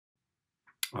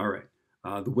All right.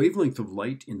 The wavelength of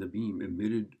light in the beam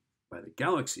emitted by the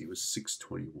galaxy was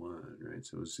 621, right?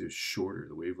 So it was shorter.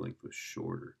 The wavelength was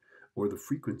shorter, or the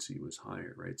frequency was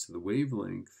higher, right? So the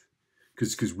wavelength,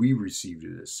 because we received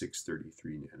it as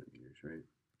 633 nanometers, right?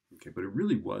 Okay, but it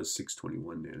really was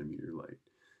 621 nanometer light.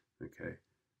 Okay.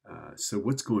 So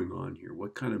what's going on here?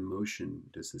 What kind of motion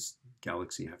does this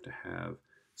galaxy have to have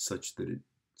such that it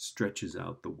stretches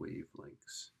out the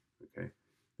wavelengths? Okay.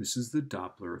 This is the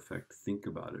Doppler effect. Think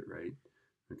about it, right?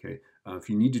 Okay. If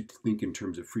you need to think in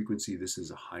terms of frequency, this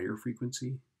is a higher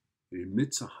frequency. It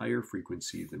emits a higher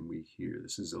frequency than we hear.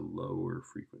 This is a lower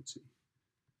frequency.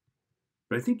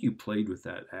 But I think you played with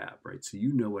that app, right? So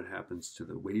you know what happens to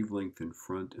the wavelength in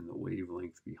front and the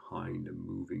wavelength behind a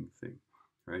moving thing,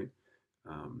 right?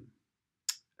 Um,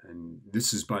 and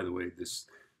this is, by the way,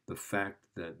 the fact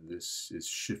that this is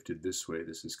shifted this way.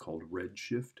 This is called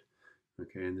redshift.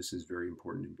 Okay, and this is very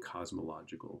important in a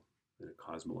cosmological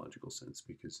sense,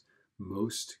 because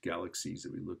most galaxies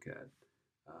that we look at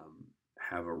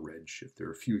have a redshift. There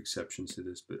are a few exceptions to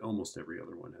this, but almost every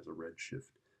other one has a redshift,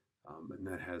 and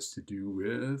that has to do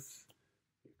with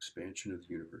the expansion of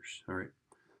the universe. All right,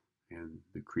 and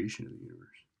the creation of the universe.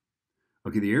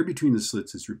 Okay, the air between the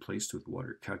slits is replaced with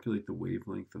water. Calculate the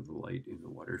wavelength of the light in the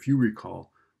water. If you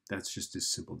recall, that's just as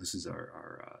simple. This is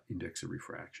our index of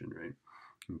refraction, right?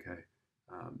 Okay.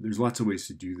 There's lots of ways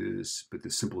to do this, but the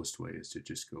simplest way is to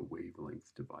just go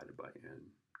wavelength divided by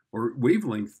n, or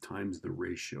wavelength times the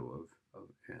ratio of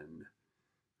n,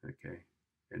 okay,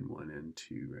 n1,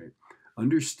 n2, right?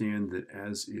 Understand that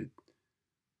as it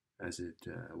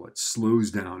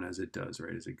slows down as it does,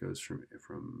 right, as it goes from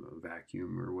a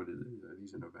vacuum, or what is it? Are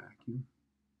these in a vacuum?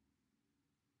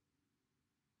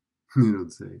 You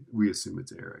don't say. We assume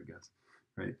it's air, I guess,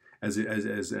 right? As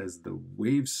the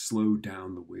waves slow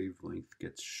down, the wavelength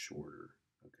gets shorter.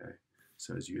 Okay,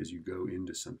 so as you go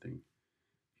into something,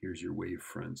 here's your wave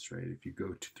fronts, right? If you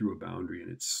go through a boundary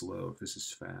and it's slow, if this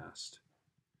is fast,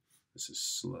 this is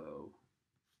slow,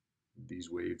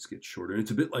 these waves get shorter. And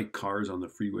it's a bit like cars on the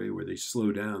freeway where they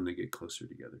slow down, they get closer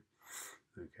together.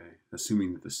 Okay,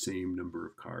 assuming that the same number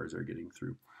of cars are getting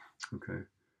through. Okay.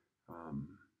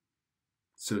 Um,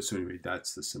 so anyway,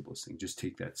 that's the simplest thing. Just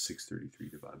take that 633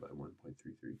 divided by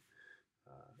 1.33.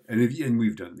 And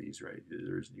we've done these, right?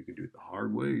 You can do it the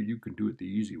hard way, or you can do it the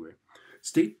easy way.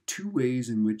 State two ways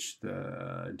in which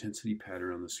the intensity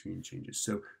pattern on the screen changes.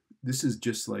 So this is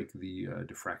just like the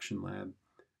diffraction lab.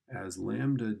 As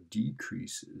lambda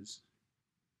decreases,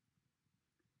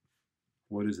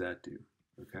 what does that do?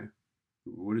 Okay,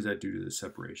 what does that do to the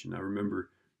separation? Now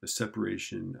remember, the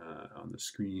separation on the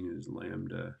screen is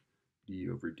lambda d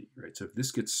over d, right? So if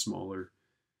this gets smaller,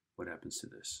 what happens to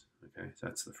this? Okay, so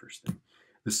that's the first thing.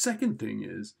 The second thing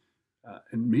is,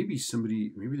 and maybe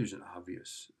there's an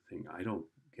obvious thing. I don't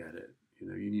get it.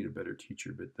 You need a better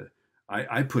teacher. But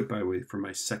I put, by the way, for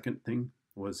my second thing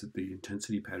was that the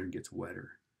intensity pattern gets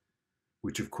wetter,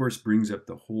 which of course brings up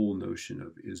the whole notion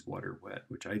of, is water wet,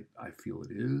 which I feel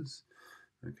it is.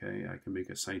 Okay, I can make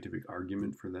a scientific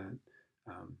argument for that.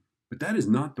 But that is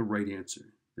not the right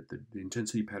answer. That the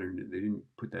intensity pattern, they didn't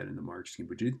put that in the mark scheme,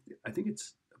 but I think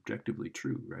it's objectively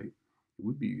true, right? It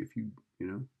would be if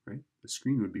right? The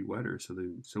screen would be wetter,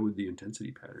 so would the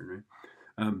intensity pattern,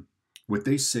 right? What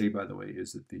they say, by the way,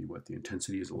 is that the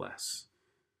intensity is less.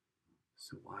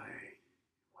 So why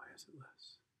is it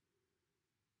less?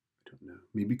 I don't know.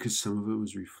 Maybe because some of it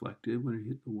was reflected when it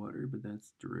hit the water, but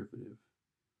that's derivative.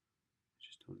 I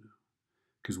just don't know.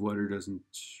 Because water doesn't.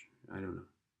 I don't know.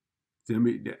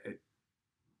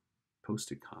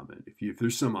 Post a comment if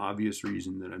there's some obvious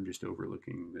reason that I'm just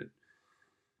overlooking that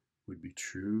would be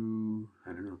true.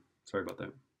 I don't know. Sorry about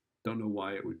that. Don't know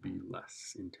why it would be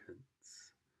less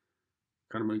intense.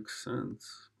 Kind of makes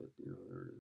sense, but there it is.